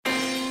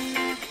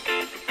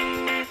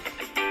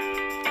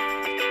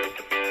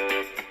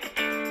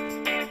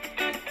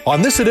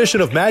On this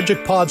edition of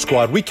Magic Pod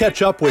Squad, we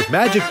catch up with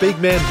Magic big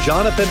man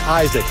Jonathan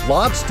Isaac.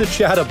 Lots to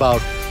chat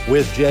about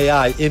with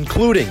J.I.,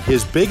 including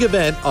his big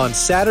event on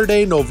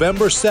Saturday,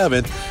 November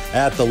 7th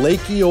at the Lake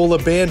Eola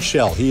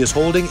Bandshell. He is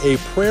holding a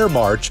prayer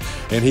march,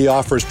 and he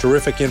offers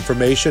terrific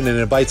information and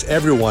invites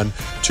everyone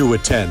to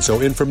attend.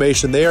 So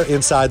information there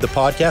inside the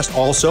podcast.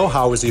 Also,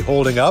 how is he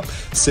holding up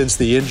since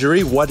the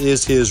injury? What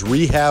is his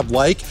rehab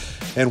like?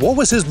 And what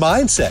was his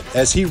mindset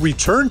as he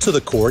returned to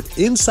the court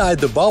inside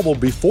the bubble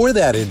before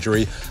that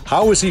injury?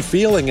 How was he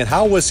feeling and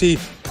how was he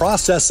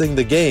processing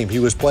the game? He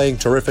was playing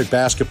terrific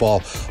basketball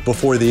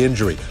before the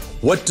injury.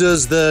 What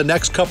does the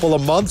next couple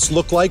of months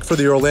look like for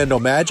the Orlando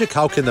Magic?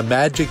 How can the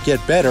Magic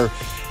get better?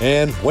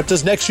 And what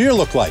does next year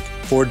look like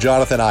for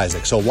Jonathan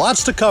Isaac? So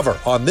lots to cover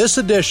on this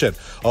edition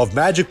of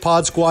Magic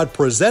Pod Squad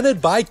presented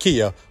by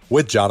Kia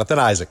with Jonathan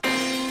Isaac.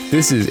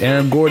 This is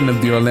Aaron Gordon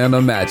of the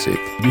Orlando Magic.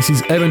 This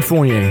is Evan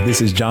Fournier.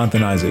 This is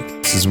Jonathan Isaac.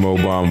 This is Mo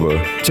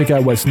Bamba. Check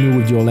out what's new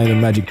with the Orlando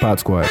Magic Pod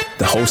Squad.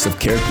 The host of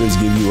characters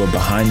give you a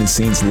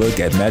behind-the-scenes look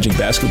at Magic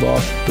basketball.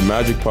 The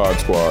Magic Pod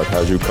Squad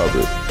has you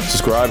covered.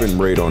 Subscribe and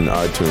rate on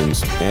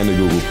iTunes and the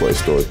Google Play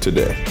Store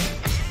today.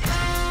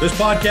 This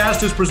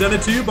podcast is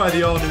presented to you by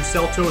the all-new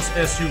Seltos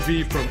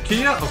SUV from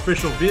Kia,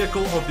 official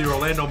vehicle of the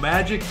Orlando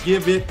Magic.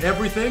 Give it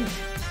everything.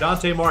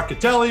 Dante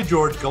Marchitelli,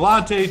 George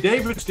Galante,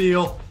 David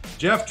Steele,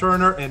 Jeff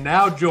Turner, and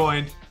now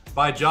joined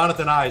by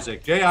Jonathan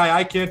Isaac. J.I.,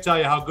 I can't tell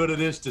you how good it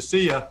is to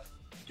see you.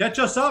 Catch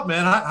us up,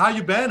 man. How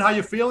you been? How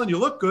you feeling? You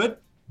look good.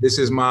 This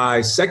is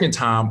my second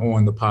time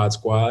on the Pod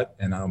Squad,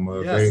 and I'm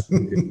very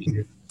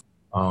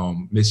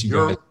miss you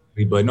guys.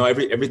 But no,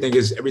 everything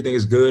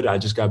is good. I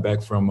just got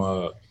back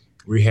from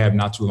rehab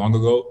not too long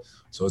ago,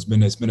 so it's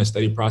been a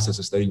steady process,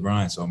 a steady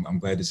grind. So I'm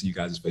glad to see you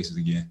guys' faces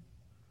again.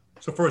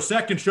 So for a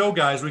second show,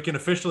 guys, we can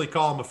officially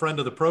call him a friend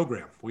of the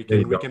program. We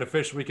can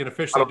officially do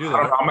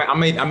that.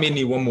 I may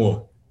need one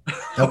more.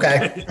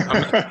 Okay.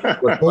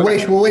 We'll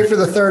wait for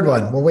the third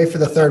one. We'll wait for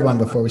the third one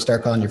before we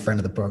start calling you friend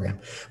of the program.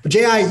 But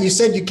J.I., you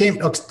said you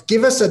came.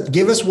 Give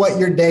us what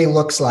your day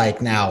looks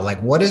like now. Like,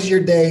 what is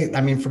your day?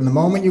 I mean, from the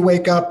moment you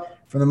wake up,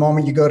 from the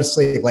moment you go to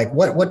sleep, like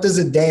what does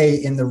a day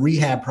in the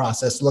rehab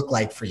process look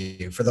like for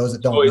you? For those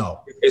that don't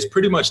know, it's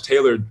pretty much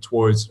tailored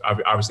towards,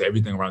 obviously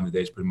everything around the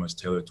day is pretty much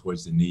tailored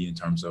towards the knee in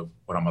terms of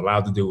what I'm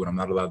allowed to do, what I'm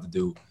not allowed to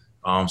do.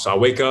 So I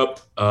wake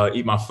up,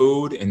 eat my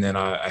food, and then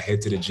I head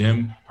to the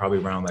gym probably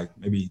around like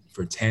maybe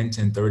for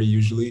 10:30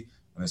 usually,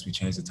 unless we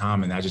change the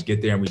time. And I just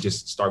get there and we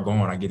just start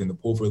going. I get in the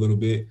pool for a little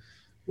bit,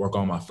 work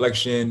on my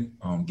flexion,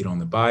 get on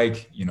the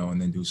bike,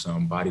 and then do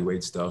some body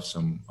weight stuff,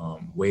 some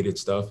weighted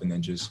stuff, and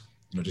then just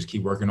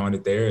keep working on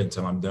it there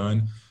until I'm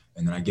done.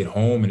 And then I get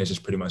home and it's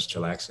just pretty much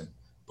chillaxing.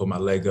 Put my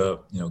leg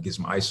up, get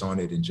some ice on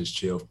it and just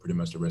chill for pretty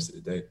much the rest of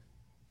the day.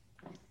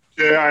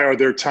 J.I., are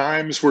there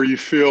times where you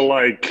feel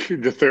like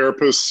the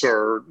therapists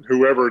or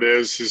whoever it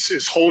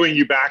is holding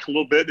you back a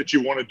little bit, that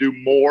you want to do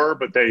more,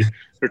 but they're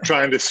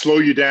trying to slow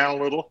you down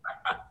a little?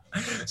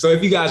 So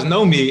if you guys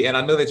know me, and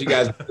I know that you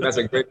guys, that's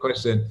a great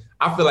question.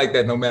 I feel like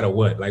that no matter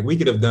what, like we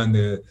could have done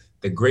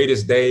the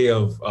greatest day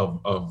of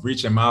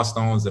reaching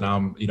milestones, and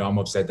I'm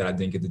upset that I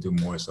didn't get to do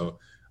more. So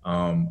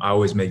I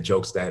always make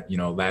jokes that,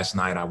 last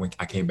night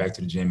I came back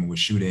to the gym and was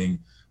shooting,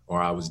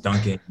 or I was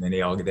dunking, and then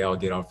they all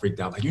get all freaked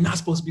out, like, you're not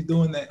supposed to be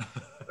doing that.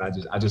 But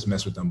I just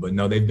mess with them. But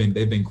no, they've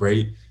been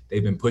great.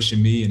 They've been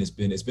pushing me, and it's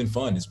been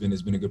fun. It's been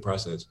a good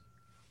process.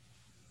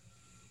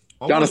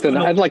 Jonathan,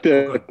 I'd like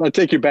to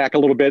take you back a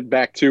little bit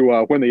back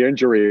to when the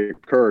injury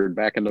occurred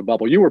back in the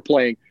bubble. You were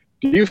playing.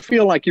 Do you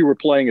feel like you were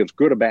playing as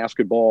good a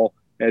basketball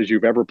as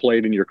you've ever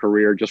played in your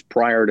career just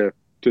prior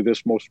to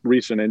this most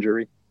recent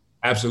injury?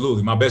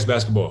 Absolutely. My best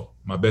basketball,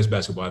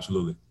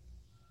 absolutely.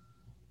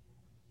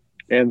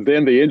 And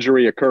then the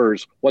injury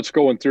occurs. What's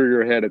going through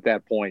your head at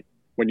that point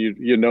when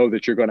you know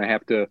that you're going to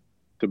have to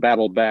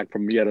battle back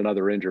from yet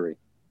another injury?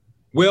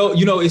 Well,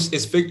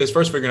 it's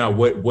first figuring out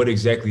what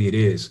exactly it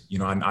is.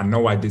 I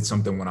know I did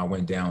something when I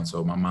went down,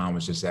 so my mind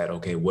was just at,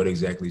 okay, what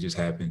exactly just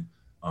happened?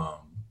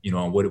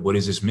 What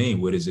does this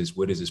mean? What does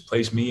this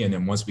place me? And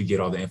then once we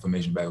get all the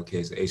information back, okay,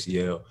 it's the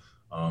ACL.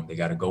 They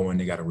got to go in,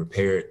 they got to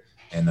repair it,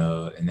 and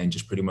then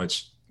just pretty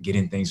much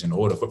getting things in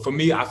order. For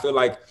me, I feel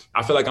like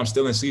I'm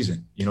still in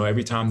season.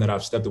 Every time that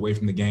I've stepped away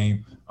from the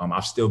game,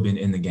 I've still been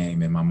in the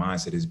game, and my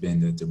mindset has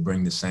been to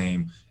bring the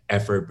same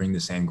effort, bring the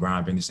same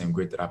grind, bring the same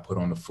grit that I put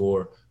on the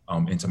floor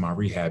into my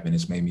rehab, and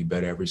it's made me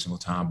better every single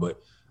time.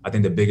 But I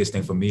think the biggest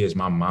thing for me is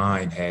my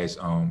mind has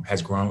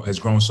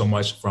grown so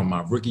much from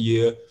my rookie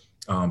year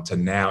to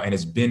now, and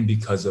it's been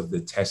because of the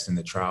tests and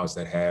the trials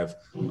that have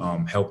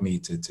helped me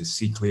to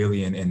see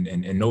clearly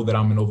and know that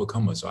I'm an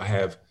overcomer. So I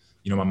have,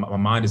 my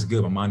mind is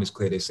good, my mind is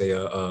clear. They say,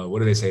 what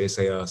do they say? They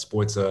say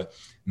sports are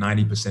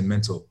 90%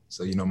 mental.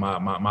 So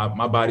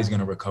my body's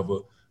gonna recover,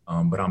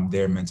 but I'm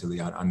there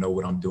mentally. I know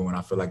what I'm doing.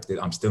 I feel like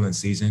I'm still in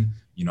season.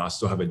 I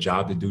still have a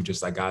job to do,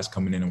 just like guys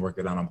coming in and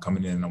working out. I'm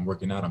coming in and I'm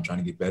working out. I'm trying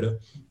to get better,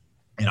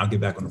 and I'll get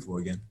back on the floor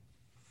again.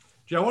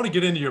 I want to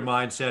get into your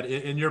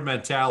mindset and your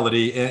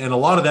mentality, and a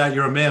lot of that,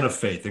 you're a man of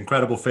faith,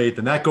 incredible faith,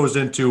 and that goes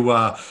into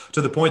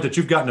to the point that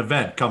you've got an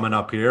event coming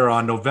up here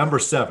on November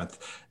 7th,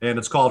 and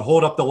it's called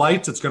Hold Up the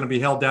Lights. It's going to be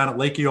held down at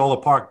Lake Eola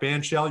Park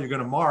Bandshell. You're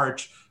going to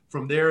march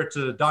from there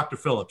to Dr.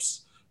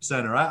 Phillips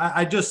Center.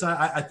 I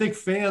think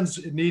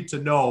fans need to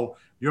know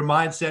your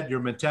mindset, your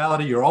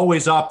mentality. You're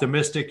always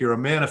optimistic. You're a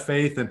man of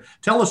faith, and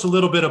tell us a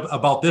little bit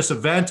about this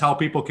event, how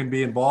people can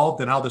be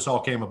involved, and how this all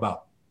came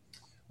about.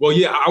 Well,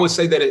 yeah, I would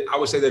say that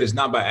it's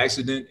not by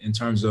accident in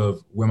terms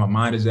of where my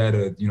mind is at.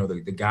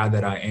 The guy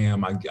that I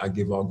am, I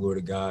give all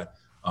glory to God.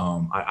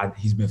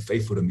 He's been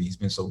faithful to me. He's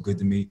been so good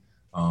to me.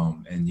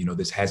 And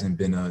this hasn't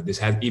been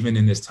even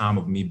in this time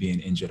of me being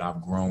injured,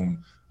 I've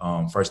grown.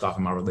 First off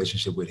in my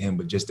relationship with him,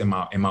 but just in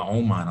my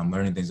own mind, I'm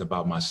learning things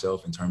about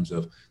myself in terms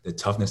of the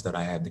toughness that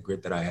I have, the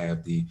grit that I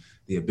have, the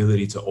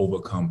ability to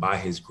overcome by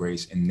his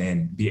grace, and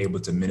then be able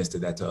to minister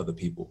that to other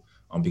people.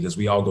 Because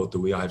we all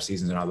have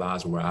seasons in our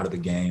lives where we're out of the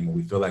game, or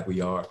we feel like we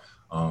are.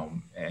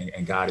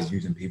 And God is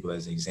using people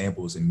as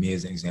examples, and me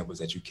as examples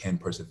that you can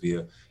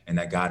persevere, and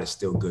that God is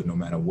still good no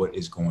matter what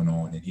is going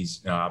on.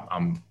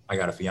 And I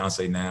got a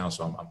fiance now,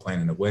 so I'm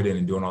planning a wedding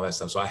and doing all that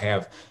stuff. So I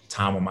have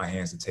time on my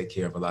hands to take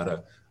care of a lot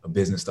of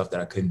business stuff that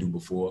I couldn't do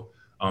before.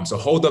 So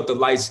Hold Up the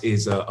Lights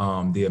is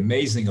the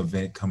amazing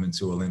event coming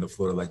to Orlando,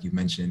 Florida, like you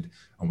mentioned.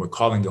 And we're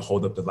calling it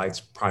Hold Up the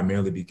Lights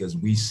primarily because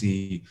we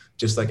see,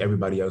 just like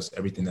everybody else,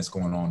 everything that's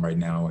going on right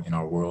now in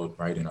our world,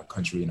 right, in our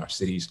country, in our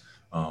cities,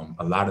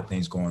 a lot of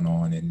things going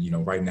on.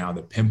 And, right now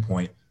the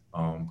pinpoint,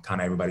 kind of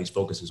everybody's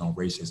focus is on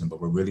racism,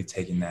 but we're really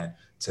taking that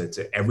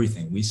to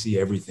everything. We see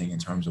everything in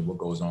terms of what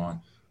goes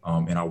on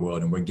in our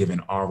world, and we're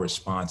giving our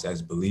response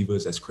as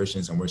believers, as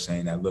Christians, and we're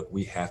saying that, look,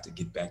 we have to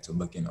get back to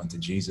looking unto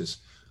Jesus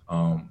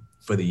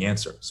for the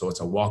answer. So it's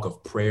a walk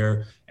of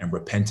prayer and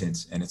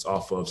repentance, and it's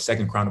off of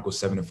 2 Chronicles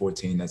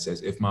 7:14 that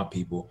says, if my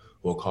people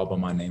who are called by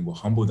my name will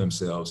humble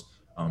themselves,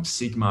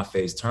 seek my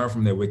face, turn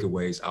from their wicked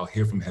ways, I'll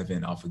hear from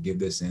heaven, I'll forgive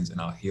their sins, and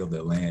I'll heal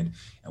their land.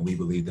 And we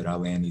believe that our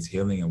land needs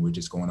healing, and we're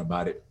just going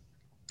about it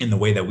in the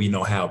way that we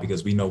know how,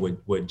 because we know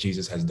what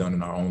Jesus has done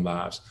in our own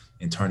lives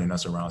in turning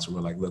us around. So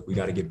we're like, look, we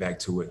got to get back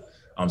to it.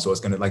 So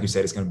it's going to, like you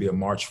said, it's going to be a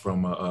march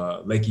from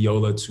Lake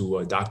Eola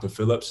to Dr.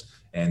 Phillips,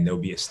 and there'll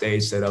be a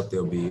stage set up.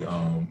 There'll be,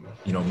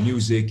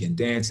 music and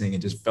dancing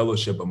and just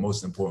fellowship, but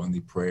most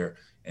importantly, prayer.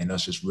 And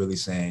us just really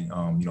saying,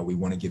 we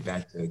want to get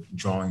back to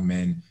drawing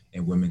men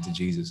and women to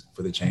Jesus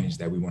for the change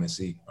that we want to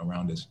see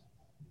around us.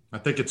 I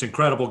think it's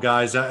incredible,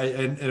 guys.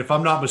 And if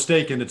I'm not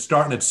mistaken, it's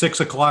starting at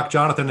 6:00.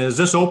 Jonathan, is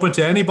this open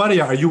to anybody?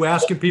 Are you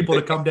asking people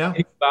to come down?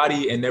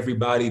 Anybody and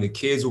everybody. The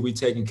kids will be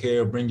taken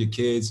care of. Bring your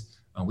kids.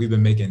 We've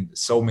been making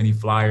so many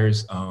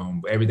flyers.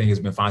 Everything has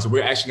been fine. So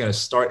we're actually going to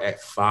start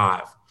at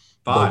 5.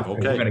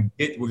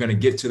 Okay. We're gonna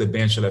get to the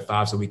Bandshell at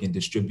 5 so we can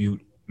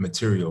distribute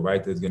material.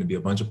 Right. There's going to be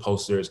a bunch of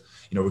posters.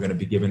 We're going to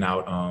be giving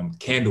out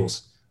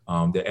candles.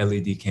 The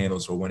LED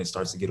candles, or when it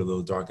starts to get a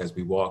little dark as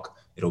we walk,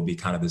 it'll be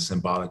kind of the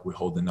symbolic. We're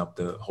holding up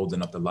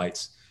the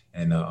lights,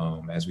 and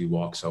as we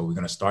walk. So we're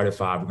gonna start at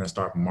 5. We're gonna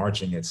start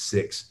marching at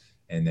 6,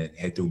 and then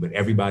head through. But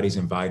everybody's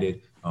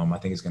invited. I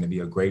think it's gonna be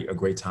a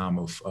great time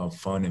of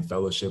fun and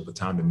fellowship, a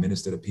time to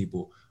minister to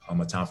people,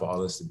 a time for all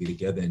of us to be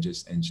together and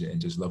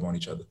just love on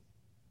each other.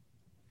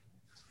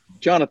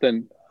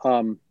 Jonathan,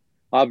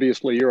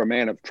 obviously you're a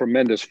man of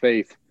tremendous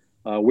faith.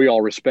 We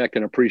all respect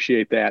and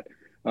appreciate that.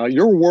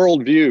 Your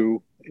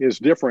worldview is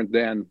different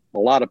than a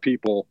lot of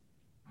people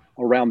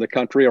around the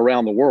country,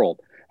 around the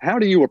world. How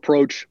do you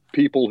approach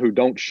people who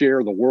don't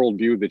share the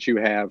worldview that you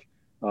have,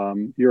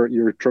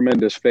 your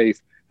tremendous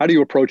faith? How do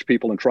you approach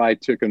people and try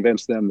to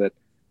convince them that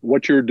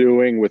what you're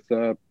doing with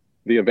the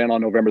event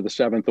on November the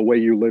 7th, the way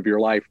you live your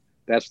life,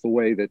 that's the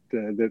way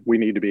that we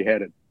need to be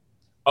headed?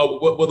 Oh,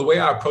 well, the way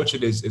I approach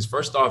it is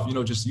first off,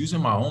 just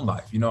using my own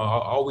life.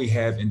 All we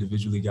have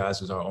individually,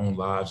 guys, is our own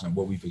lives and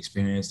what we've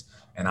experienced.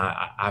 And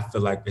I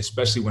feel like,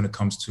 especially when it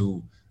comes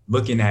to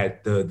looking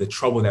at the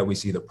trouble that we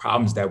see, the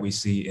problems that we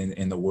see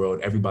in the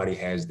world, everybody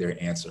has their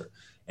answer.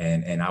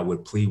 And I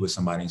would plead with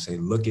somebody and say,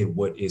 look at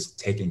what is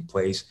taking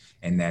place,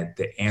 and that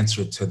the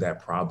answer to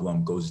that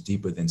problem goes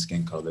deeper than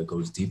skin color, it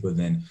goes deeper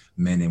than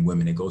men and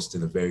women. It goes to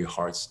the very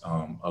hearts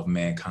of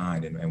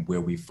mankind, and where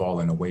we've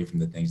fallen away from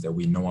the things that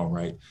we know are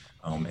right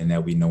and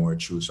that we know are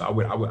true. So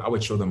I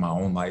would show them my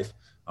own life,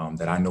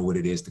 that I know what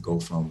it is to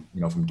go from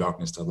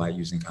darkness to light,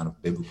 using kind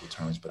of biblical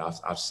terms. But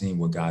I've seen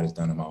what God has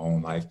done in my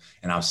own life,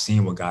 and I've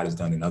seen what God has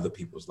done in other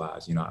people's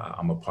lives.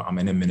 I'm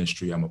in a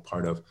ministry. I'm a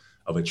part of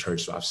a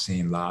church. So I've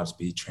seen lives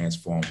be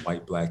transformed,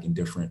 white, black, and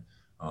different.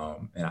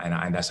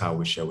 And that's how I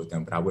would share with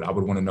them. But I would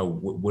want to know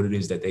what it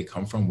is that they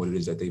come from, what it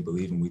is that they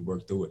believe, and we'd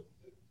work through it.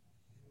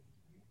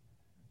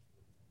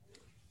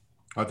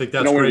 I think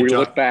that's great. When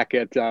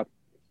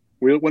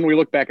we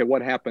look back at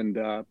what happened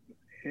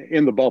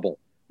in the bubble,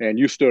 and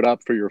you stood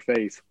up for your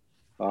faith,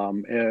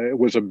 it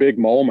was a big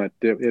moment.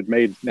 It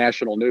made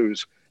national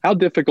news. How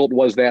difficult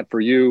was that for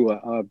you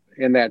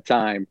in that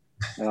time?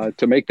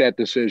 To make that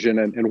decision,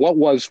 and what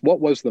was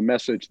the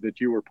message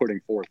that you were putting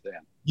forth then?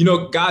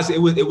 Guys, it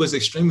was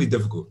extremely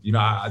difficult.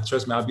 I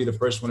trust me, I'll be the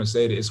first one to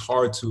say that it's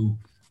hard to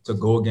to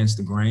go against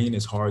the grain.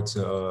 It's hard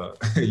to,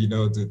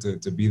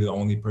 to be the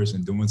only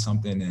person doing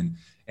something.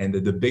 And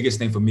the biggest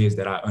thing for me is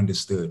that I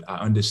understood.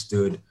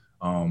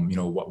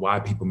 Why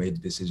people made the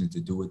decision to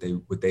do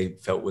what they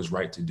felt was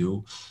right to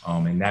do.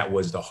 And that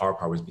was the hard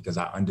part, was because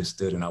I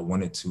understood and I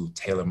wanted to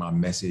tailor my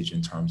message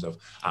in terms of,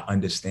 I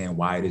understand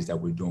why it is that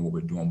we're doing what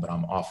we're doing, but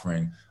I'm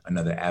offering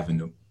another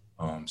avenue.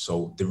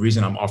 So the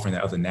reason I'm offering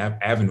that other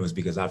avenue is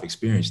because I've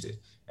experienced it.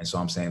 And so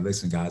I'm saying,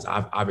 listen, guys,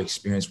 I've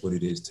experienced what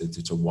it is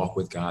to walk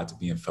with God, to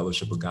be in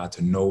fellowship with God,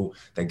 to know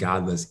that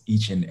God loves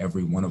each and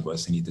every one of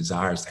us, and he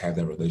desires to have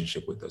that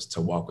relationship with us,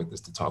 to walk with us,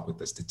 to talk with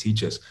us, to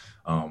teach us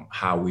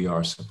how we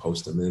are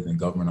supposed to live and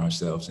govern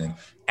ourselves. And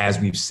as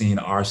we've seen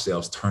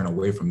ourselves turn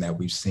away from that,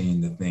 we've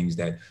seen the things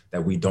that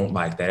we don't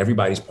like, that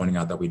everybody's pointing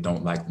out that we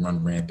don't like,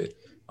 run rampant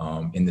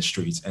in the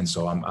streets. And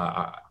so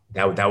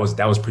that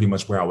was pretty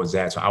much where I was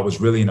at. So I was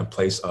really in a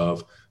place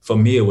of, for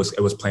me, it was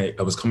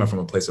coming from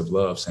a place of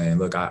love, saying,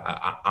 look,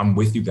 I'm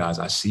with you guys.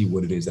 I see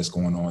what it is that's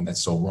going on,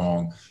 that's so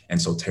wrong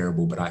and so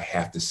terrible. But I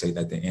have to say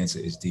that the answer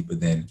is deeper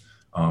than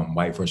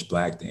white versus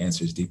black. The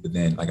answer is deeper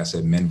than, like I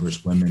said, men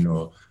versus women,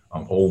 or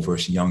old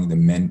versus young.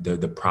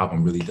 The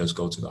problem really does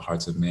go to the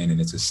hearts of men,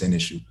 and it's a sin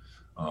issue.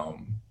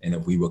 And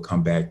if we would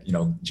come back,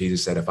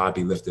 Jesus said, if I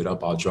be lifted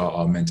up, I'll draw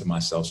all men to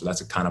myself. So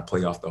that's a kind of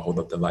play off the Hold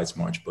Up the Lights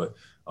march, but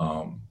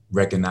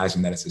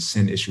recognizing that it's a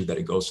sin issue, that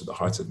it goes to the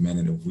hearts of men.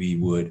 And if we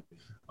would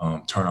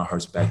turn our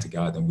hearts back to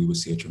God, then we would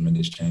see a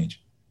tremendous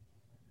change.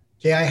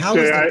 Jay, go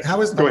ahead,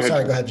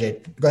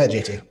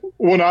 JT.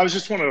 Well, no, I was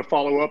just wanted to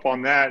follow up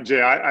on that,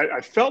 Jay.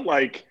 I felt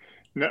like,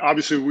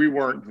 obviously we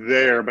weren't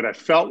there, but I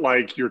felt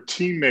like your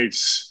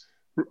teammates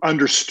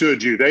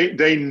understood you.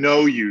 They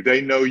know you.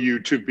 They know you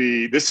to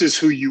be, this is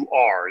who you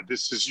are.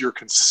 This is, you're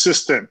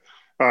consistent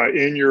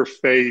in your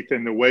faith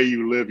and the way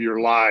you live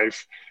your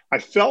life. I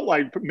felt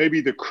like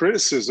maybe the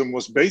criticism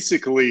was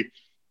basically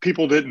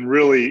people didn't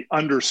really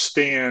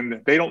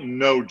understand. They don't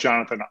know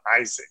Jonathan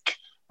Isaac,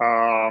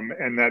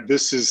 and that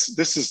this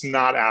is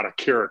not out of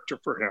character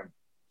for him.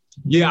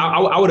 Yeah,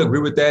 I would agree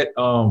with that.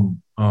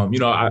 I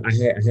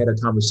had a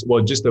conversation.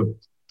 Well, just to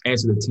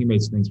answer the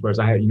teammates things first,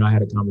 I had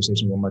a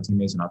conversation with my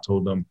teammates, and I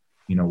told them,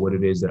 what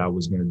it is that I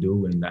was going to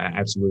do, and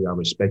I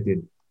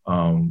respected,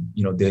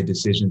 their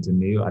decision to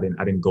kneel. I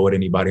didn't go at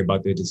anybody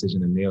about their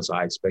decision to kneel, so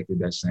I expected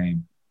that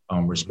same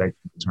respect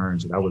in return.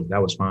 So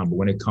that was fine. But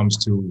when it comes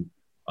to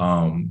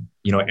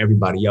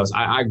everybody else,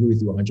 I agree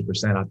with you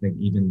 100%. I think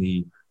even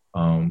the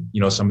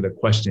some of the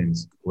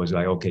questions was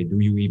like, okay, do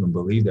you even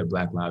believe that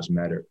Black Lives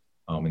Matter?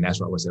 And that's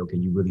why I would say, okay,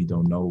 you really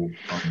don't know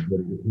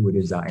who it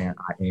is I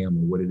am,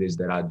 or what it is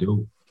that I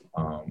do,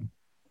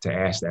 to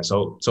ask that.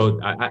 So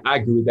I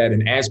agree with that.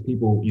 And as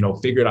people,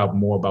 figured out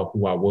more about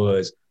who I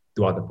was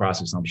throughout the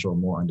process, I'm sure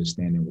more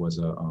understanding was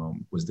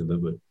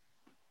delivered.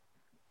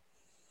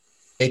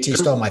 JT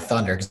stole my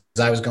thunder because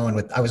I was going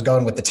with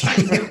the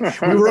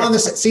team. We were on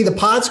this. See, the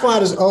Pod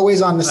Squad is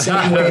always on the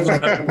same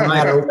wavelength, no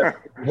matter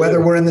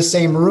whether we're in the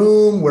same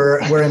room,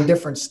 we're in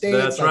different states.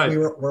 That's right.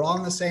 We're all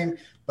in the same.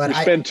 But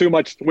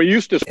we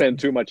used to spend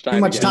too much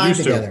time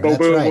together. But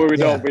right.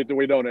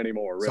 we don't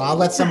anymore. Really. So I'll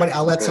let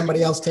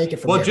somebody else take it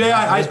from here. Jay,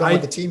 I was going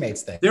with the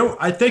teammates thing.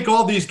 I think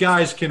all these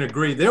guys can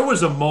agree. There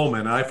was a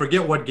moment, I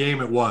forget what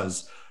game it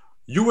was.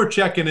 You were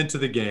checking into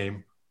the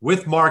game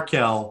with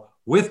Markelle,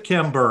 with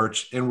Khem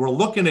Birch, and we're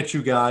looking at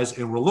you guys,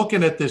 and we're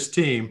looking at this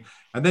team,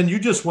 and then you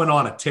just went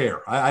on a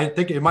tear. I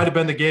think it might have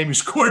been the game you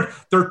scored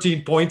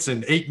 13 points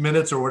in 8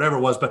 minutes or whatever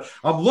it was, but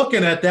I'm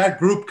looking at that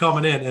group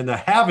coming in and the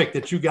havoc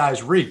that you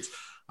guys wreaked.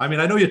 I mean,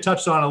 I know you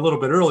touched on it a little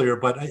bit earlier,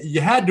 but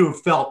you had to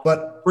have felt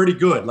pretty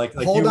good. Like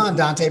hold on,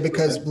 Dante,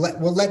 because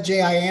we'll let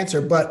J.I.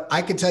 answer, but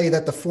I could tell you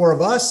that the four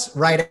of us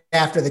right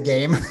after the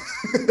game,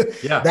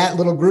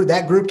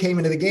 that group came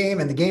into the game,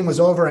 and the game was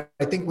over.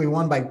 I think we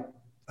won by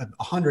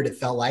 100, it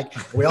felt like.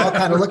 We all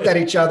kind of looked at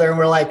each other and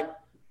we're like,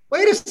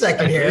 wait a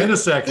second here.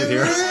 This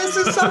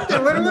is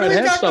something. What do we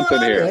got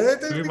going on here?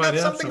 We got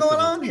something going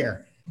on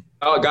here.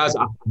 Oh, guys,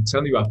 I'm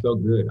telling you, I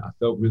felt good. I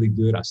felt really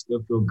good. I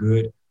still feel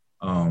good.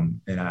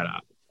 And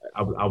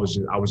I was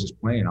just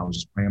playing. I was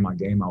just playing my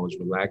game. I was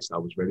relaxed. I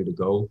was ready to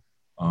go.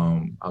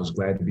 I was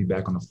glad to be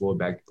back on the floor,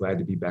 glad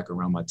to be back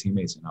around my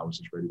teammates, and I was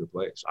just ready to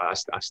play. So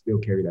I still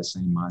carry that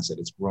same mindset.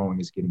 It's growing,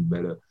 it's getting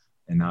better,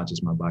 and now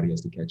just my body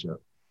has to catch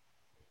up.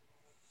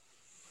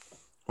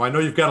 Well, I know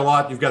you've got a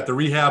lot. You've got the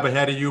rehab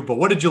ahead of you, but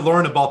what did you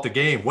learn about the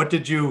game? What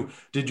did you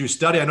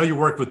study? I know you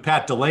worked with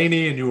Pat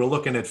Delaney and you were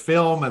looking at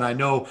film, and I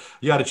know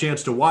you had a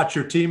chance to watch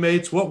your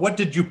teammates. What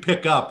did you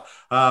pick up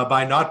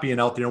by not being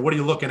out there? And what are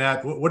you looking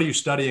at? What are you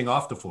studying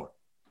off the floor?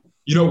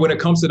 When it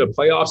comes to the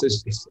playoffs,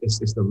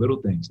 it's the little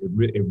things. It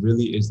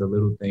really is the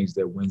little things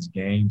that wins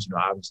games.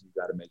 Obviously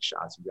you got to make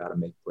shots, you got to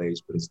make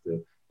plays, but it's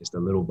the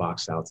little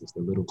box outs, it's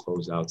the little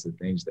closeouts, the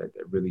things that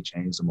really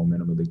change the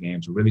momentum of the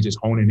game. So really just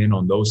honing in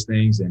on those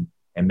things and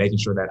making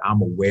sure that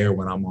I'm aware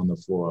when I'm on the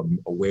floor, I'm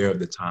aware of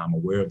the time,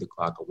 aware of the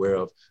clock, aware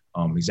of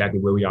exactly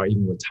where we are,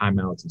 even with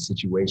timeouts and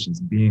situations,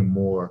 being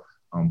more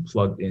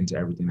plugged into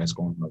everything that's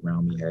going on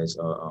around me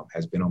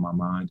has been on my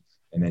mind.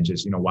 and then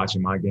just,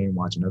 watching my game,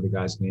 watching other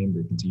guys' game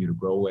to continue to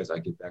grow as I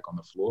get back on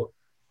the floor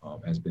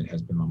has been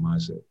my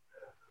mindset.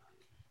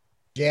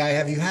 J.I.,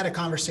 have you had a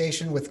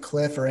conversation with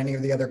Cliff or any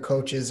of the other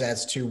coaches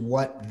as to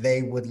what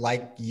they would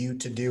like you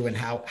to do and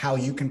how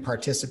you can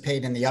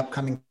participate in the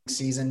upcoming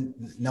season,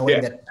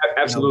 knowing that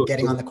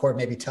getting on the court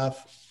may be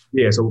tough?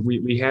 Yeah, so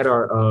we had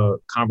our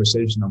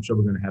conversation. I'm sure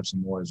we're going to have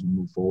some more as we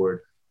move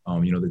forward.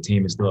 The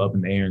team is still up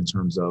in the air in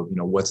terms of,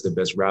 what's the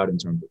best route in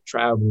terms of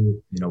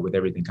travel, with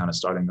everything kind of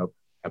starting up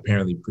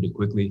apparently pretty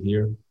quickly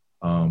here.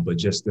 But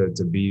just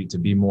to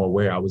be more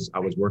aware, I was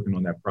working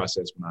on that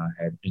process when I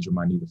had injured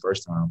my knee the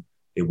first time.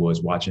 It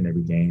was watching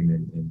every game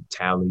and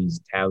tallying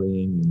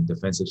and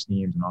defensive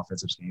schemes and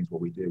offensive schemes, what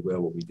we did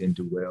well, what we didn't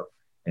do well,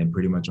 and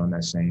pretty much on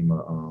that same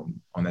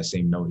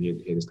note here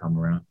this time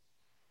around.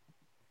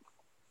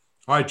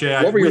 All right,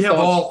 J.I., we have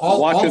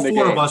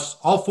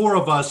all four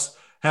of us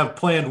have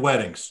planned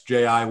weddings,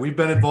 J.I. We've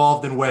been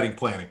involved in wedding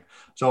planning.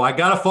 So I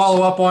got to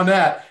follow up on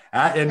that.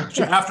 And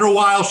after a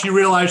while, she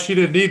realized she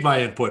didn't need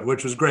my input,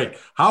 which was great.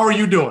 How are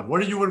you doing?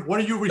 What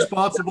are you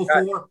responsible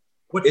for?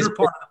 What's your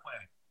part of the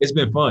planning? It's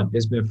been fun.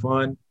 It's been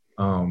fun.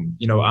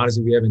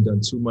 Honestly, we haven't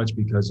done too much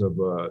because of,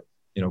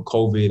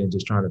 COVID and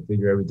just trying to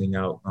figure everything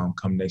out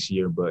come next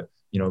year. But,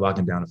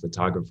 locking down a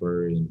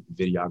photographer and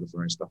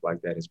videographer and stuff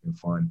like that, it's been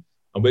fun.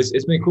 But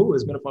it's been cool.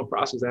 It's been a fun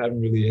process.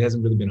 It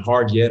hasn't really been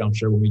hard yet. I'm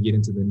sure when we get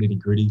into the nitty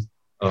gritty,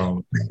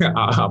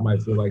 I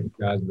might feel like the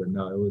guys, but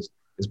no,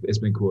 it's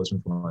been cool. It's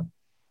been fun.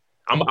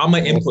 I'm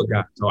an input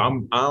guy, so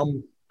I'm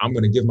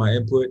going to give my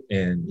input,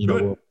 and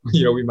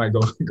we might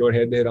go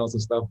head to head on some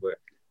stuff, but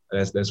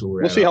that's what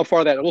we're. We'll see how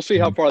far that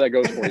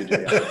goes for you,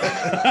 Jay.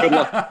 Good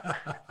luck.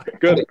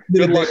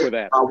 Good luck with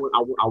that. I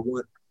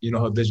want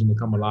her vision to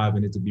come alive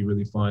and it to be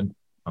really fun.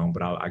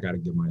 But I got to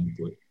give my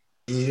input.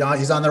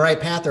 He's on the right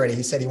path already.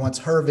 He said he wants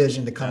her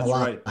vision to come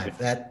alive. Right.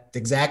 That's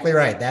exactly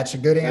right. That's a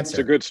good answer. That's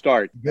a good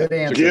start. Good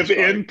answer. Give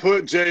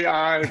input,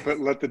 J.I., but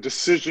let the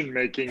decision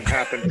making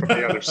happen from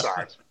the other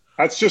side.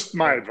 That's just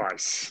my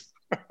advice.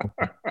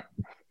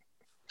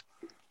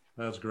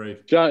 That's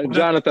great.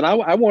 Jonathan,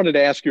 I wanted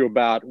to ask you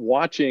about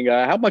watching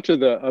how much of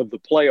the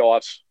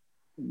playoffs,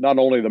 not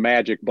only the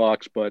Magic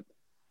Bucks, but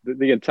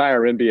the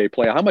entire NBA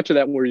playoff, how much of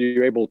that were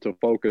you able to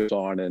focus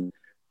on? And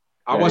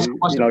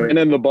and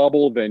in the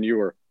bubble, then you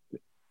were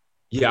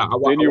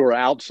you were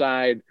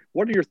outside.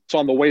 What are your thoughts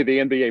on the way the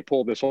NBA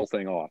pulled this whole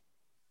thing off?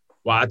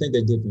 Well, I think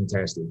they did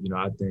fantastic.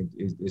 I think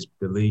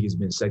the league has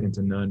been second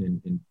to none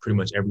in pretty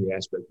much every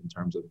aspect in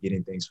terms of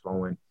getting things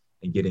flowing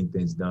and getting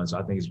things done. So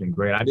I think it's been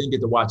great. I didn't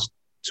get to watch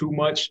too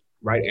much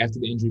right after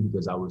the injury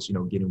because I was,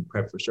 getting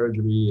prepped for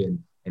surgery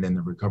and then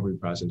the recovery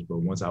process. But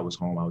once I was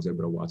home, I was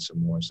able to watch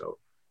some more. So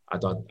I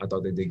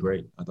thought they did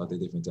great. I thought they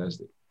did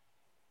fantastic.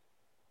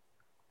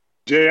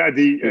 Jay,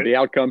 did the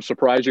outcome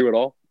surprise you at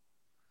all?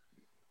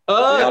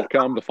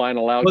 The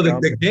final outcome. Well,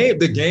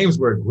 the games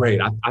were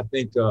great. I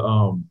think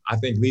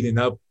leading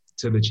up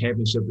to the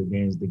championship,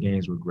 the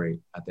games were great.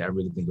 I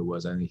really think it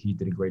was. I think Heat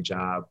did a great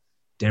job.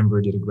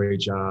 Denver did a great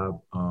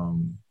job.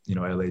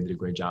 LA did a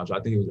great job. So I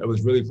think it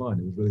was really fun.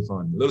 It was really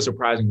fun. A little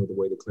surprising with the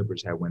way the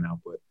Clippers had went out,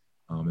 but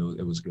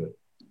it was good.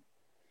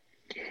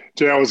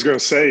 Jay, I was going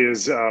to say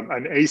is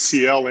an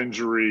ACL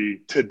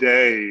injury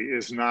today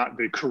is not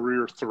the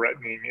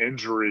career-threatening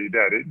injury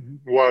that it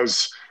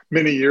was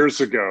many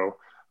years ago.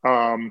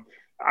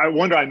 I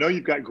wonder, I know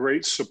you've got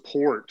great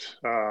support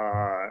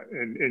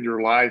in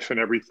your life and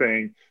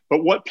everything,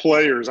 but what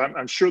players,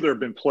 I'm sure there have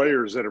been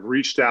players that have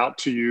reached out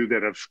to you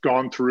that have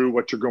gone through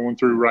what you're going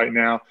through right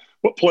now.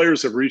 What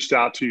players have reached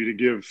out to you to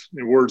give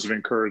words of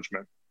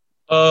encouragement?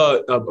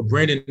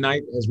 Brandon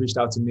Knight has reached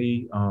out to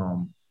me.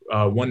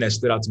 One that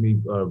stood out to me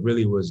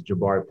really was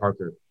Jabari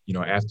Parker.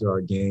 After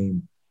our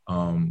game,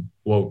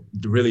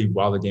 really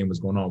while the game was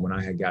going on, when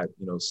I had got,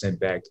 sent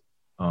back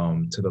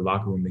to the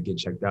locker room to get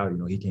checked out,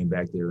 he came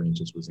back there and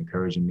just was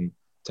encouraging me,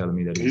 telling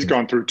me that he's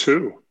gone through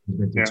two. He's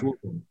been through two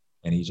of them.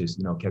 And he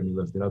just, kept me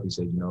lifted up. He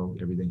said,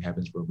 everything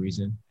happens for a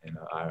reason. And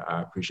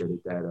I appreciated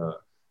that.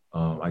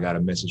 I got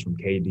a message from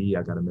KD.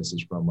 I got a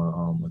message from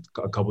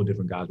a couple of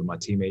different guys with my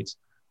teammates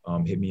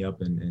hit me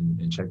up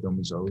and checked on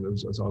me. So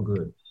it's all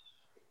good.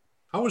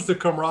 How was the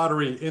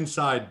camaraderie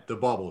inside the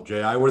bubble,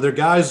 J.I.? Were there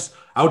guys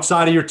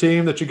outside of your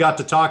team that you got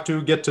to talk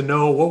to, get to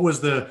know? What was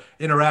the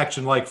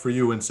interaction like for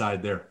you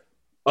inside there?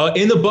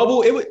 In the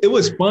bubble, it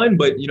was fun,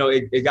 but,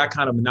 it got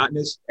kind of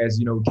monotonous as,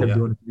 we kept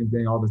doing the same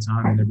thing all the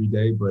time and every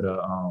day. But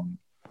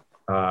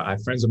I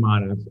have friends of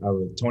mine.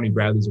 Tony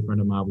Bradley's a friend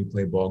of mine. We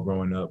played ball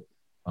growing up.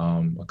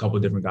 A couple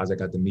of different guys I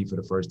got to meet for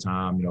the first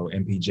time,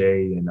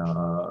 MPJ and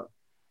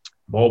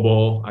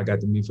Bol I got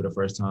to meet for the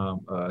first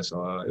time.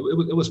 So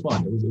it was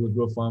fun. It was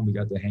real fun. We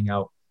got to hang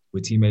out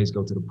with teammates,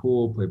 go to the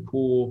pool, play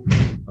pool,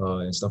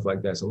 and stuff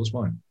like that. So it was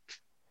fun.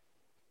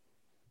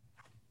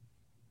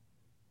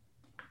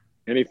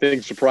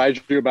 Anything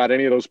surprised you about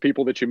any of those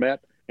people that you met?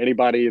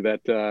 Anybody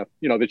that,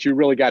 that you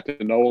really got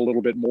to know a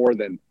little bit more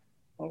than,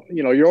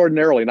 you're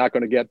ordinarily not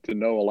going to get to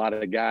know a lot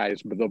of the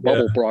guys, but the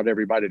bubble brought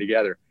everybody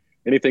together.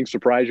 Anything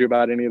surprise you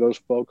about any of those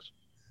folks?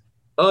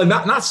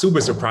 Not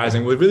super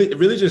surprising. But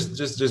really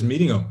just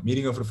meeting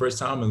them for the first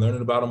time and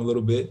learning about them a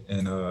little bit.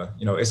 And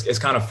it's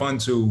kind of fun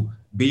to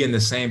be in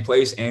the same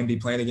place and be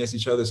playing against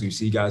each other. So you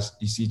see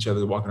each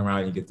other walking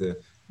around, you get to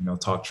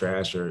talk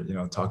trash or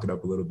talk it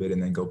up a little bit,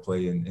 and then go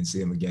play and see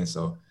them again.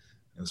 So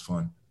it was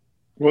fun.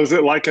 Was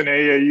it like an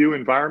AAU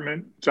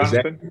environment,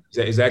 Jonathan?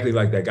 Exactly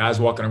like that. Guys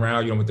walking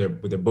around, with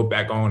their book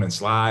back on and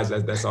slides.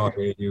 That's all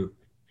AAU.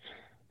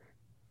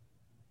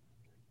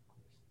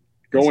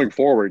 Going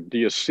forward, do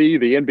you see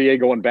the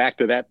NBA going back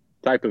to that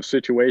type of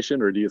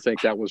situation, or do you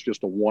think that was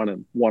just a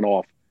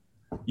one-off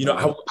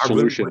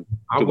solution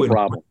to the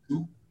problem?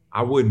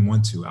 I wouldn't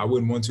want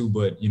to,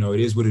 but it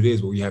is what it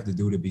is. What we have to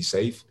do to be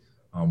safe.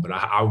 But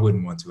I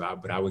wouldn't want to.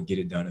 But I would get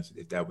it done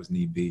if that was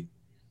need be.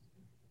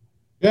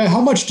 Yeah,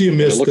 how much do you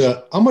miss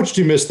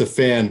the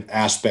fan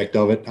aspect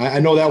of it? I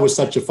know that was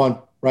such a fun,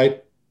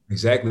 right?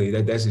 Exactly.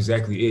 That's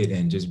exactly it.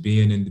 And just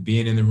being in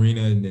the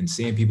arena and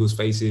seeing people's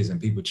faces and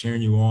people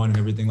cheering you on and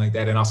everything like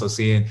that, and also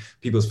seeing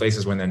people's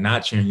faces when they're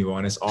not cheering you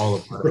on. It's all a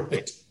part of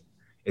it.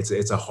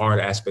 It's a hard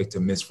aspect to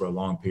miss for a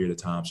long period of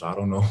time. So I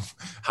don't know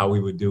how we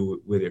would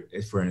do with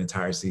it for an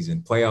entire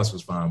season. Playoffs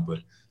was fine, but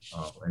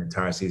an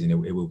entire season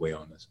it would weigh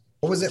on us.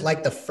 What was it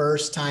like the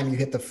first time you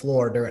hit the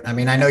floor? I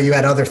know you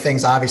had other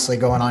things obviously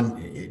going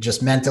on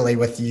just mentally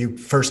with you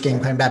first game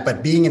coming back,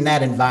 but being in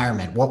that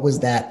environment, what was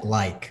that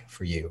like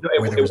for you?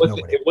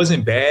 It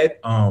wasn't bad.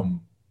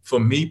 For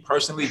me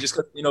personally, just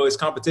because, it's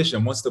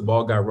competition. Once the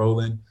ball got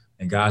rolling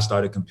and guys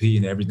started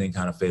competing, everything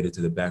kind of faded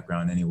to the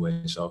background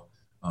anyway. So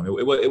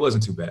it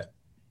wasn't too bad.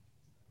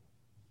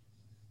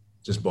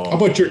 Just ball. How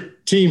about your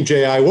team,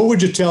 J.I.? What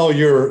would you tell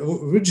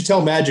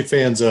Magic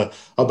fans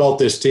about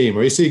this team?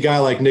 Or you see a guy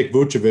like Nick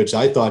Vucevic,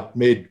 I thought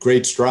made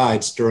great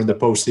strides during the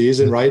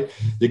postseason, right?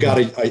 You got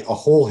a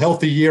whole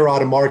healthy year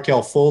out of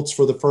Markelle Fultz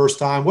for the first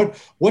time.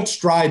 What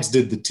strides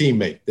did the team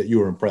make that you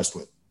were impressed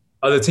with?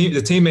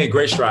 The team made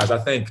great strides. I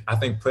think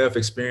playoff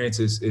experience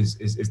is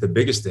the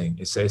biggest thing.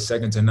 It's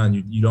second to none.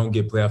 You don't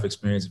get playoff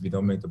experience if you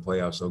don't make the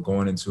playoffs. So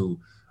going into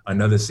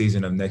another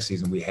season of next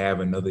season, we have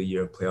another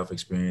year of playoff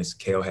experience.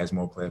 Kale has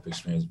more playoff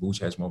experience. Vooch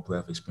has more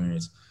playoff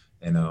experience.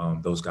 And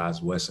those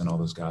guys, Wes and all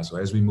those guys. So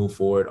as we move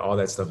forward, all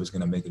that stuff is going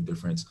to make a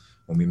difference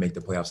when we make the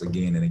playoffs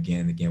again and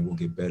again and again. We'll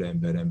get better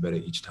and better and better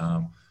each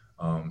time.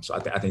 So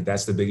I think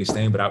that's the biggest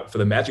thing. But for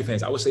the Magic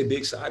fans, I would say be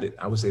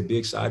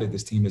excited.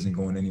 This team isn't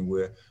going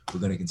anywhere.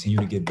 We're going to continue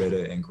to get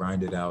better and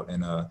grind it out.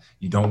 And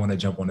you don't want to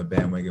jump on the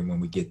bandwagon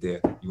when we get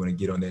there. You want to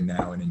get on there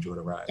now and enjoy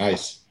the ride.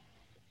 Nice.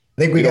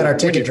 I think we got our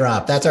ticket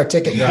drop. That's our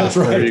ticket drop. That's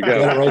right. There you go.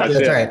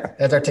 That's right.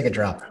 That's our ticket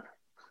drop.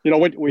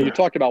 When you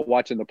talked about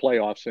watching the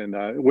playoffs,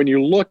 and when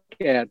you look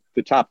at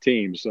the top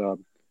teams, the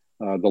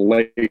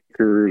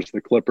Lakers,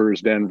 the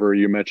Clippers, Denver,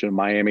 you mentioned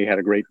Miami had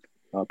a great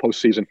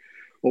postseason.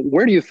 Well,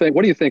 what do you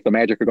think the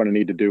Magic are going to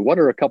need to do? What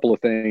are a couple of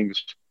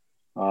things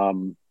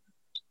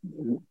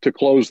to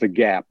close the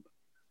gap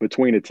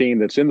between a team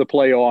that's in the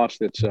playoffs,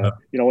 that's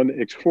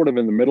it's sort of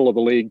in the middle of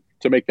the league,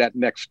 to make that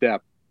next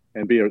step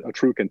and be a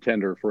true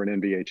contender for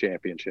an NBA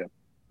championship?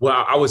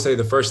 Well, I would say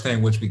the first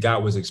thing which we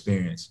got was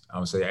experience. I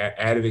would say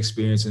added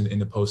experience in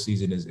the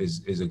postseason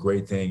is a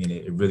great thing, and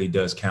it really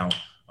does count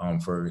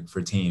for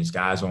teams.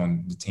 Guys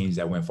on the teams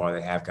that went far,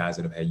 they have guys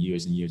that have had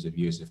years and years of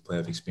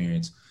playoff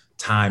experience,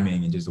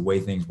 timing, and just the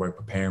way things work,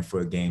 preparing for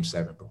a Game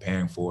 7,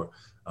 preparing for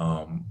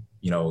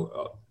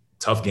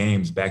tough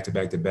games back to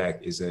back to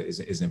back is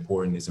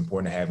important. It's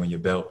important to have on your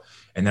belt.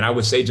 And then I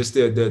would say just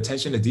the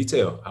attention to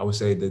detail. I would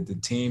say that the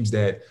teams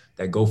that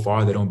go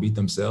far, they don't beat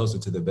themselves, or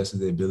to the best of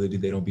their ability,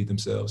 they don't beat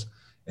themselves.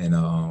 And,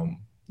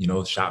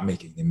 shot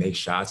making, they make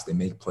shots, they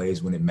make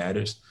plays when it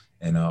matters.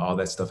 And all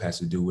that stuff has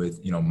to do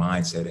with,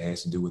 mindset. It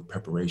has to do with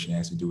preparation. It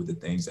has to do with the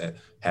things that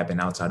happen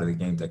outside of the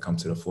game that come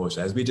to the floor.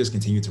 So as we just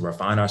continue to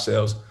refine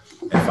ourselves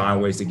and find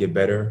ways to get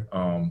better,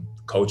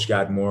 coach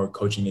got more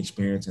coaching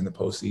experience in the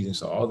postseason.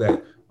 So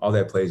all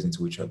that plays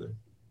into each other.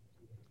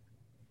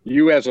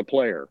 You as a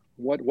player,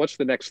 what's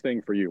the next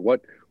thing for you?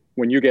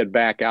 When you get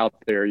back out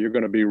there, you're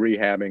going to be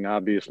rehabbing,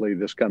 obviously,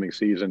 this coming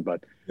season.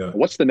 But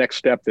what's the next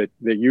step that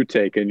you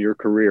take in your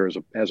career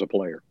as a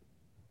player?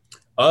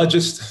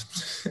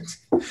 Honestly,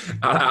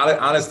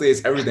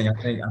 it's everything.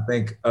 I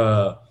think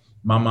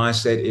my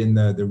mindset in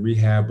the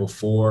rehab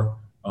before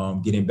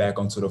getting back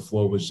onto the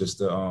floor was just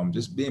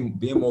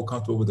being more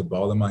comfortable with the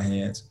ball in my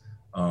hands.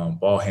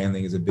 Ball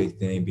handling is a big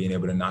thing. Being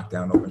able to knock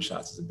down open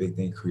shots is a big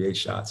thing. Create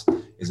shots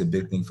is a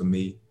big thing for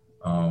me.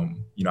 I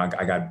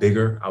got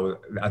bigger.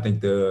 I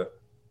think the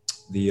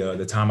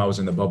time I was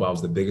in the bubble, I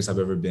was the biggest I've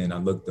ever been. I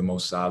looked the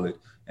most solid,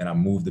 and I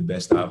moved the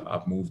best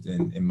I've moved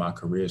in my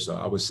career. So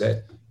I was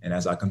set. And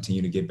as I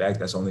continue to get back,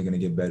 that's only going to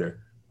get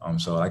better.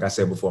 So like I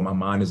said before, my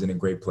mind is in a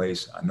great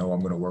place. I know I'm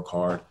going to work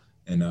hard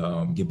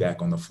and get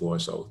back on the floor.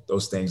 So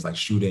those things like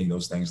shooting,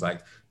 those things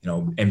like,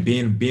 and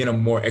being a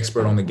more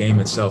expert on the game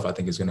itself, I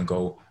think is going to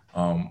go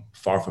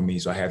far for me.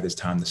 So I have this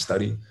time to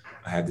study.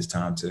 I have this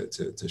time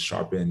to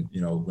sharpen,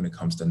 when it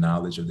comes to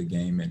knowledge of the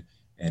game.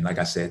 And like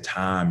I said,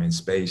 time and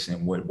space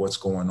and what's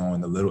going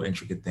on, the little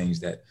intricate things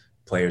that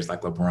players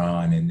like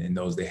LeBron and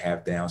those they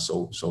have down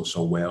so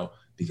well,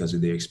 because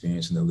of their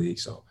experience in the league.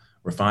 So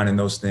refining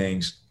those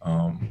things,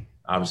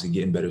 obviously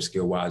getting better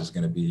skill wise is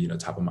going to be,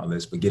 top of my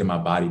list, but getting my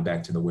body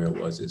back to where it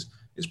was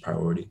is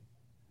priority.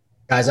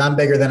 Guys, I'm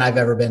bigger than I've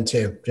ever been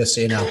too, just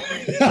so you know.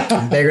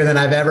 I'm bigger than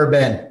I've ever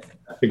been.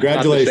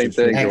 Congratulations.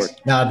 Not the same thing,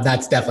 no,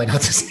 that's definitely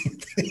not the same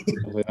thing.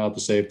 Definitely not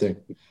the same thing.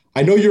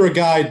 I know you're a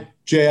guy,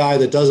 J.I.,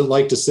 that doesn't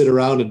like to sit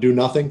around and do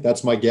nothing.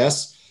 That's my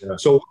guess. Yeah.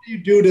 So what do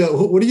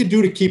you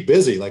do to keep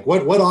busy? Like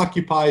what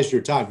occupies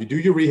your time? You do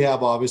your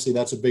rehab, obviously,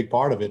 that's a big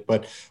part of it.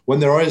 But when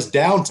there is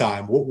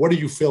downtime, what are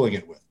you filling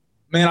it with?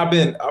 Man, I've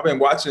been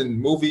watching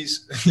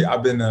movies.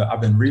 I've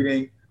been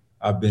reading.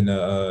 I've been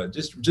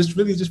just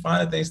really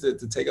finding things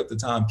to take up the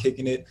time,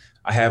 kicking it.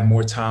 I have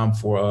more time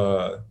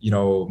for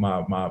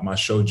my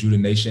show Judah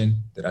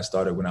Nation that I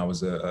started when I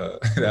was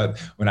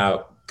when I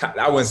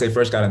wouldn't say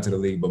first got into the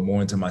league, but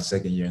more into my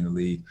second year in the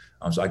league.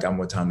 So I got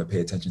more time to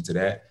pay attention to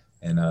that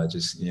and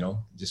just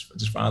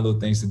find little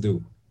things to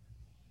do.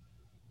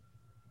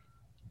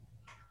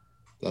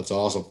 That's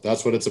awesome.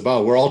 That's what it's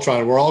about. We're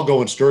all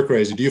going stir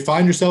crazy. Do you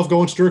find yourself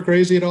going stir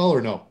crazy at all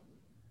or no?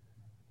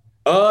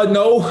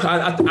 No,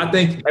 I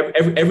think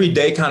every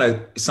day kind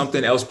of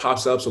something else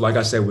pops up. So like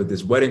I said, with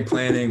this wedding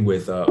planning,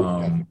 with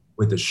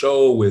the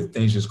show, with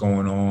things just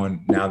going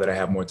on, now that I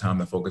have more time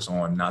to focus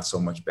on not so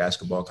much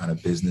basketball, kind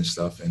of business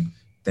stuff and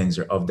things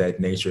are of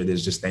that nature.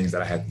 There's just things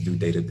that I have to do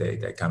day to day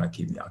that kind of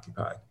keep me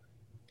occupied.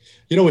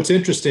 It's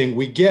interesting.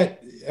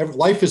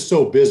 Life is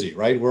so busy,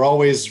 right? We're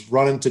always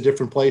running to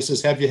different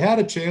places. Have you had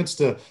a chance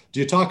do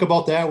you talk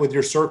about that with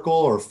your circle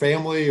or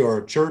family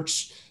or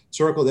church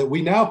circle that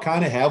we now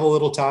kind of have a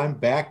little time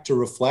back to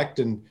reflect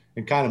and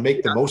kind of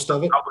make the most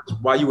of it?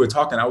 While you were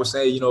talking, I was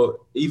saying,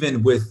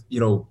 even with,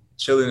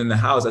 chilling in the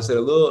house, I said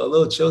a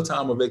little chill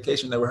time or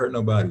vacation never hurt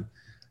nobody.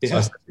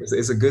 Yeah. So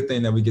it's a good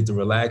thing that we get to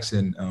relax.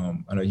 And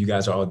I know you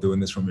guys are all doing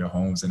this from your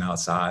homes and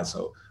outside.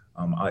 So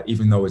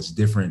even though it's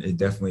different, it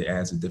definitely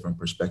adds a different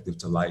perspective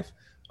to life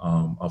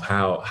of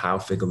how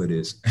fickle it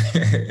is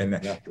and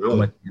how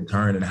much in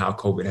turn and how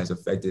COVID has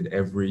affected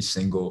every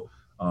single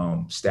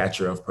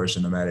stature of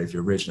person, no matter if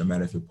you're rich, no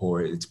matter if you're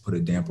poor. It's put a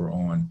damper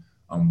on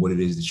what it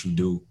is that you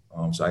do.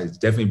 So it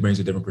definitely brings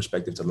a different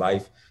perspective to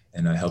life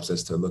and helps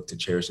us to look to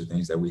cherish the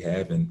things that we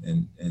have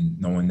and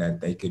knowing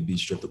that they could be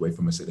stripped away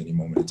from us at any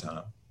moment in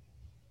time.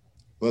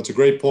 Well, that's a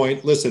great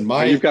point. Listen,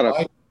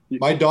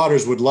 my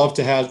daughters would love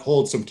to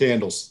hold some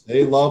candles.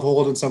 They love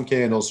holding some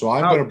candles. So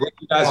I'm going to bring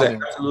you guys are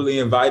absolutely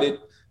invited.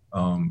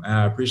 And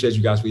I appreciate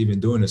you guys for even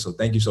doing this. So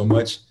thank you so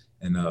much.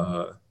 And,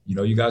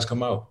 you guys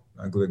come out.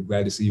 I'm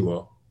glad to see you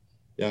all.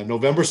 Yeah,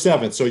 November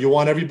 7th. So you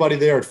want everybody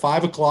there at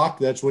 5 o'clock.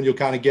 That's when you'll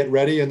kind of get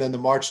ready. And then the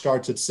march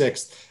starts at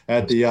 6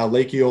 at the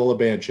Lake Eola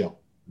Band Shell.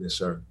 Yes,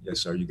 sir. Yes,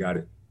 sir. You got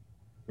it.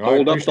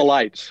 Hold up the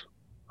lights.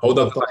 Hold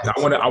up the lights.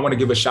 I want to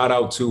give a shout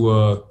out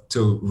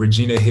to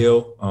Regina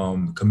Hill,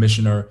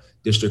 Commissioner,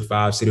 District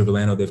 5, City of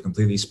Orlando. They've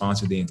completely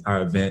sponsored the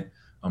entire event.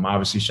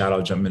 Obviously, shout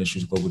out Jump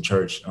Ministries Global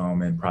Church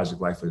and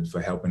Project Life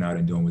for helping out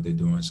and doing what they're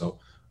doing. So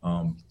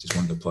just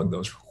wanted to plug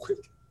those real quick.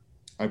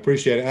 I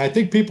appreciate it. And I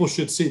think people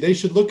should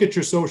look at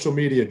your social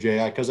media,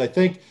 J.I., because I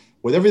think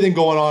with everything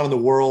going on in the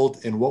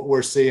world and what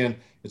we're seeing,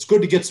 it's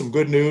good to get some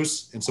good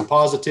news and some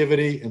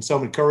positivity and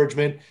some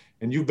encouragement.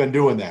 And you've been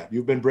doing that.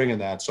 You've been bringing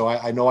that. So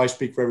I know I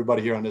speak for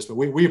everybody here on this, but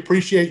we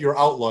appreciate your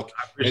outlook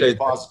and your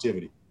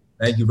positivity.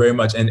 Thank you very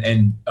much.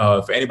 And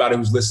for anybody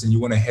who's listening, you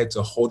want to head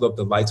to Hold Up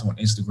the Lights on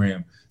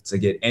Instagram to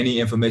get any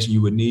information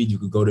you would need. You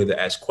could go to the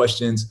Ask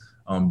Questions,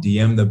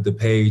 DM the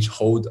page,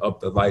 Hold Up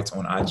the Lights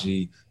on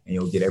IG, and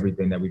you'll get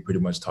everything that we pretty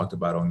much talked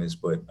about on this,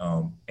 but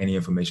any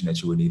information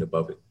that you would need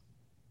above it.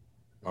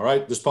 All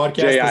right. This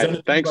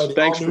podcast.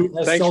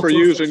 Thanks for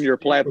using your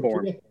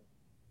platform.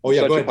 Oh,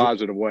 yeah. In such a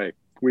positive way.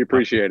 We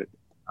appreciate it.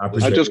 I'm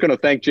just going to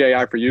thank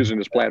J.I. for using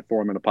this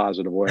platform in a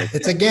positive way.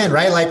 It's again,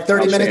 right? Like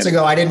 30 minutes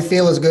ago, I didn't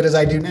feel as good as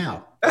I do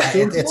now.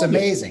 It's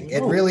amazing.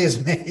 It really is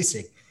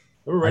amazing.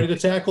 We're ready to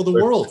tackle the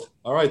world.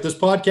 All right. This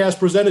podcast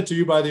presented to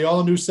you by the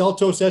all-new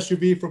Seltos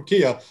SUV from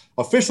Kia,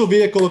 official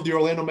vehicle of the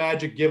Orlando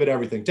Magic. Give it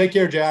everything. Take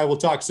care, J.I. We'll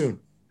talk soon.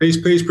 Peace.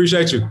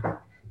 Appreciate you.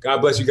 God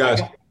bless you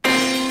guys.